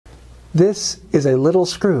This is a little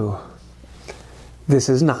screw. This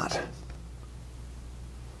is not.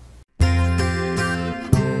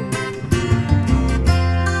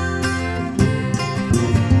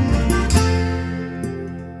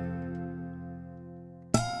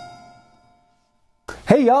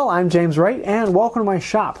 Hey y'all, I'm James Wright and welcome to my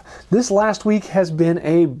shop. This last week has been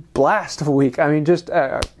a blast of a week. I mean, just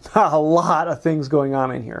a lot of things going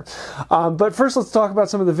on in here. But first let's talk about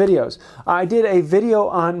some of the videos. I did a video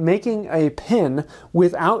on making a pin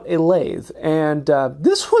without a lathe, and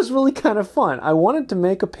this was really kind of fun. I wanted to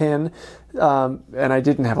make a pin and I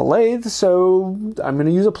didn't have a lathe, so I'm going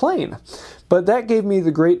to use a plane. But that gave me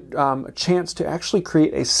the great chance to actually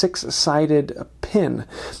create a six-sided pin,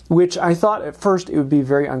 which I thought at first it would be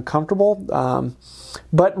very uncomfortable.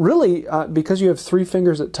 But really, because you have three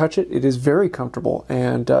fingers that touch it, it is very comfortable,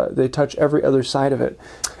 and they touch every other side of it.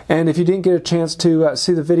 And if you didn't get a chance to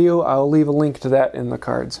see the video, I'll leave a link to that in the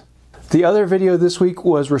cards. The other video this week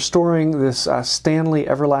was restoring this Stanley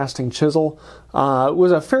Everlasting Chisel. It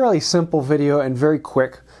was a fairly simple video and very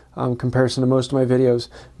quick comparison to most of my videos,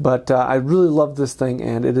 but I really love this thing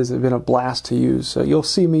and it has been a blast to use. So you'll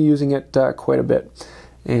see me using it quite a bit,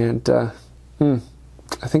 and I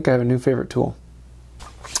think I have a new favorite tool.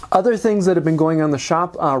 Other things that have been going on in the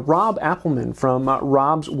shop, Rob Appleman from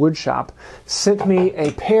Rob's Wood Shop sent me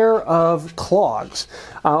a pair of clogs.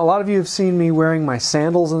 A lot of you have seen me wearing my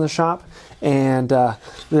sandals in the shop, and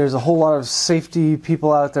there's a whole lot of safety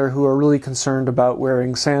people out there who are really concerned about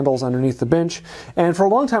wearing sandals underneath the bench. And for a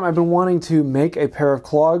long time I've been wanting to make a pair of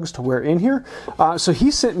clogs to wear in here. So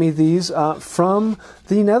he sent me these from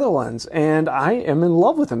the Netherlands, and I am in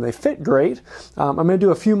love with them. They fit great. I'm going to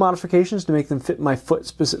do a few modifications to make them fit my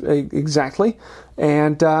foot exactly,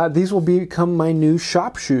 and these will become my new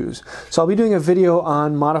shop shoes. So I'll be doing a video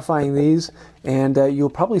on modifying these, and you'll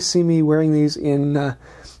probably see me wearing these in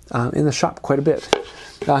the shop quite a bit.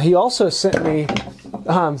 He also sent me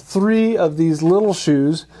 3 of these little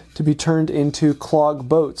shoes to be turned into clog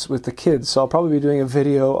boats with the kids. So I'll probably be doing a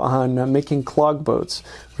video on making clog boats,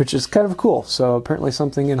 which is kind of cool. So apparently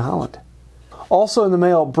something in Holland. Also in the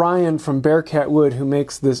mail, Brian from Bearcat Wood, who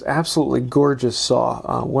makes this absolutely gorgeous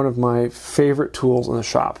saw, one of my favorite tools in the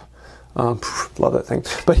shop. Love that thing.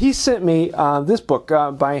 But he sent me this book,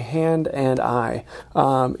 By Hand and Eye.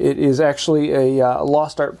 It is actually a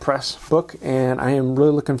Lost Art Press book, and I am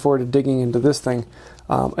really looking forward to digging into this thing.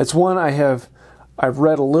 It's one I've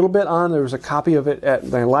read a little bit on. There was a copy of it at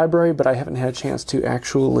my library, but I haven't had a chance to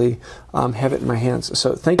actually have it in my hands.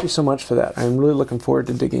 So thank you so much for that. I'm really looking forward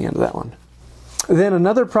to digging into that one. Then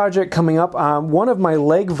another project coming up, one of my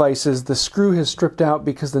leg vices, the screw has stripped out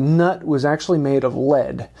because the nut was actually made of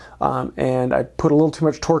lead, and I put a little too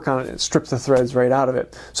much torque on it and it stripped the threads right out of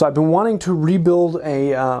it. So I've been wanting to rebuild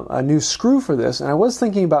a new screw for this, and I was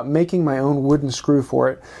thinking about making my own wooden screw for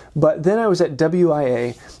it, but then I was at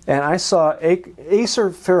WIA and I saw Acer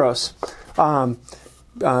Ferros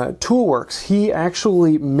Toolworks. He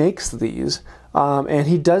actually makes these. And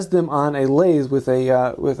he does them on a lathe with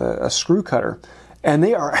a screw cutter, and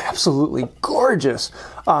they are absolutely gorgeous.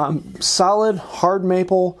 Solid hard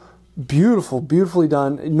maple, beautiful, beautifully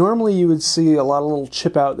done. Normally you would see a lot of little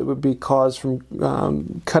chip out that would be caused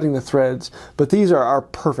from cutting the threads, but these are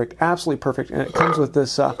perfect, absolutely perfect. And it comes with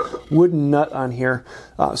this wooden nut on here,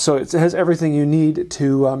 so it has everything you need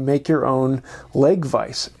to make your own leg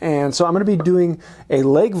vise. And so I'm going to be doing a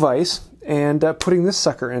leg vise and putting this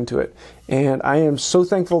sucker into it. And I am so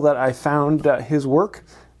thankful that I found his work,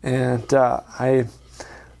 and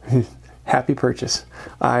happy purchase.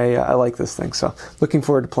 I like this thing, so looking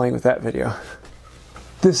forward to playing with that video.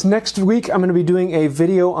 This next week I'm going to be doing a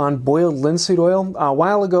video on boiled linseed oil. A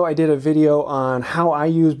while ago I did a video on how I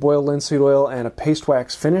use boiled linseed oil and a paste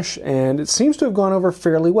wax finish, and it seems to have gone over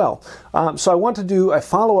fairly well. So I want to do a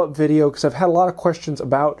follow-up video because I've had a lot of questions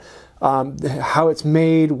about how it's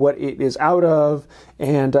made, what it is out of,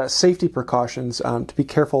 and safety precautions to be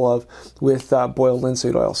careful of with boiled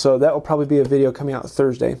linseed oil. So that will probably be a video coming out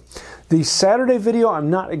Thursday. The Saturday video, I'm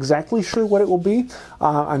not exactly sure what it will be.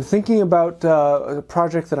 I'm thinking about a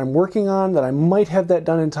project that I'm working on that I might have that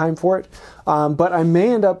done in time for it. But I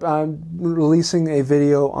may end up releasing a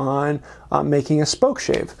video on making a spoke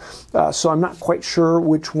shave. So I'm not quite sure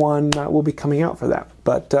which one will be coming out for that.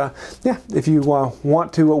 But yeah, if you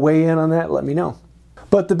want to weigh in on that, let me know.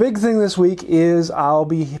 But the big thing this week is I'll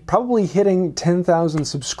be probably hitting 10,000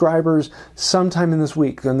 subscribers sometime in this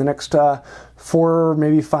week. In the next for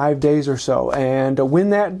maybe 5 days or so. And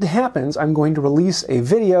when that happens, I'm going to release a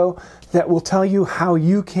video that will tell you how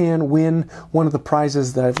you can win one of the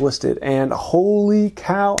prizes that I've listed. And holy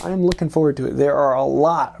cow, I'm looking forward to it. There are a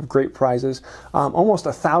lot of great prizes, almost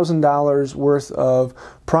 $1,000 worth of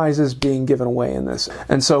prizes being given away in this.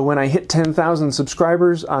 And so when I hit 10,000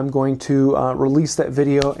 subscribers, I'm going to release that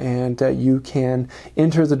video, and you can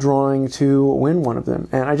enter the drawing to win one of them.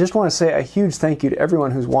 And I just want to say a huge thank you to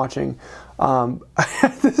everyone who's watching.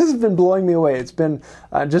 This has been blowing me away. It's been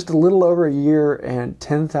just a little over a year, and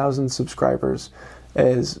 10,000 subscribers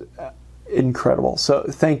is incredible. So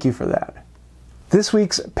thank you for that. This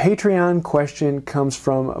week's Patreon question comes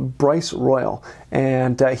from Bryce Royal,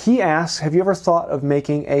 and he asks, have you ever thought of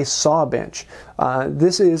making a saw bench?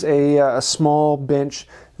 This is a small bench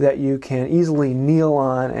that you can easily kneel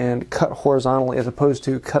on and cut horizontally as opposed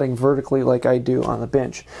to cutting vertically like I do on the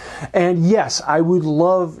bench. And yes, I would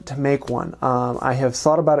love to make one. I have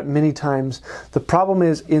thought about it many times. The problem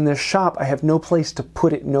is, in this shop I have no place to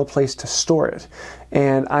put it, no place to store it.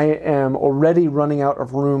 And I am already running out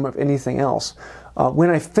of room of anything else. When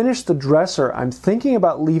I finish the dresser, I'm thinking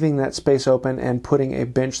about leaving that space open and putting a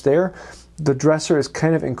bench there. The dresser is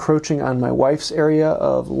kind of encroaching on my wife's area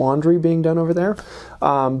of laundry being done over there.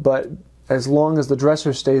 But as long as the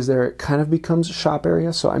dresser stays there, it kind of becomes a shop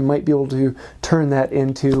area, so I might be able to turn that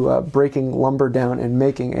into breaking lumber down and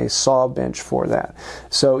making a saw bench for that.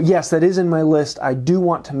 So yes, that is in my list. I do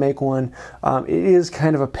want to make one. It is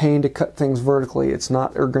kind of a pain to cut things vertically. It's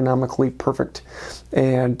not ergonomically perfect,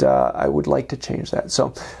 and I would like to change that.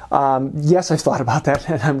 So yes, I've thought about that,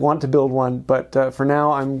 and I want to build one, but for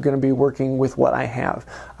now I'm going to be working with what I have.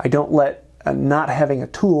 I don't let not having a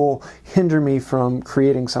tool hinder me from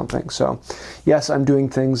creating something. So yes, I'm doing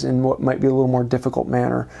things in what might be a little more difficult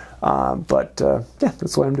manner, but yeah,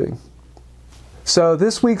 that's what I'm doing. So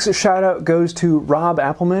this week's shout out goes to Rob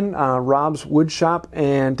Appleman, Rob's Wood Shop,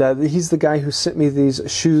 and he's the guy who sent me these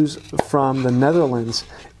shoes from the Netherlands.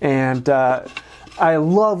 And I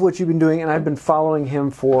love what you've been doing, and I've been following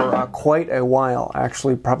him for quite a while,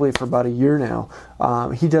 actually probably for about a year now.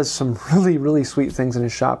 He does some really, really sweet things in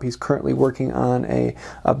his shop. He's currently working on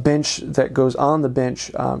a bench that goes on the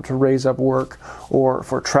bench to raise up work or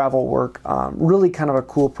for travel work. Really kind of a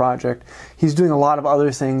cool project. He's doing a lot of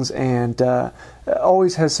other things, and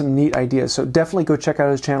always has some neat ideas. So definitely go check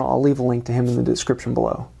out his channel. I'll leave a link to him in the description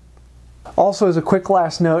below. Also, as a quick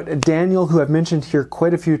last note, Daniel, who I've mentioned here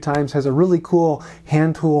quite a few times, has a really cool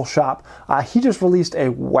hand tool shop. He just released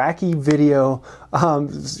a wacky video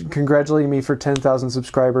congratulating me for 10,000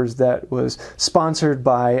 subscribers that was sponsored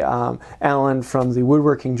by Alan from the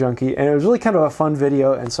Woodworking Junkie, and it was really kind of a fun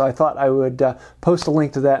video, and so I thought I would post a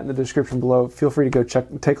link to that in the description below. Feel free to go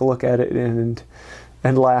take a look at it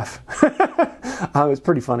and laugh. It's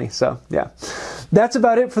pretty funny, so yeah. That's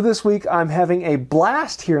about it for this week. I'm having a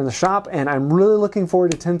blast here in the shop, and I'm really looking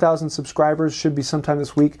forward to 10,000 subscribers. Should be sometime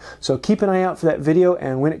this week, so keep an eye out for that video,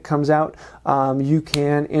 and when it comes out, you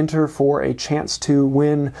can enter for a chance to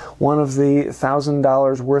win one of the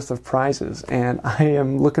 $1,000 worth of prizes, and I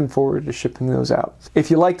am looking forward to shipping those out.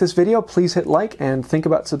 If you like this video, please hit like and think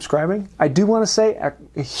about subscribing. I do want to say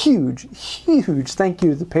a huge, huge thank you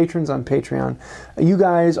to the patrons on Patreon. You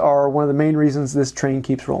guys are one of the main reasons this train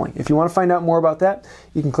keeps rolling. If you want to find out more about that,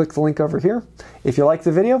 you can click the link over here. If you like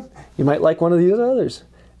the video, you might like one of these others.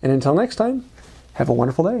 And until next time, have a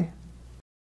wonderful day.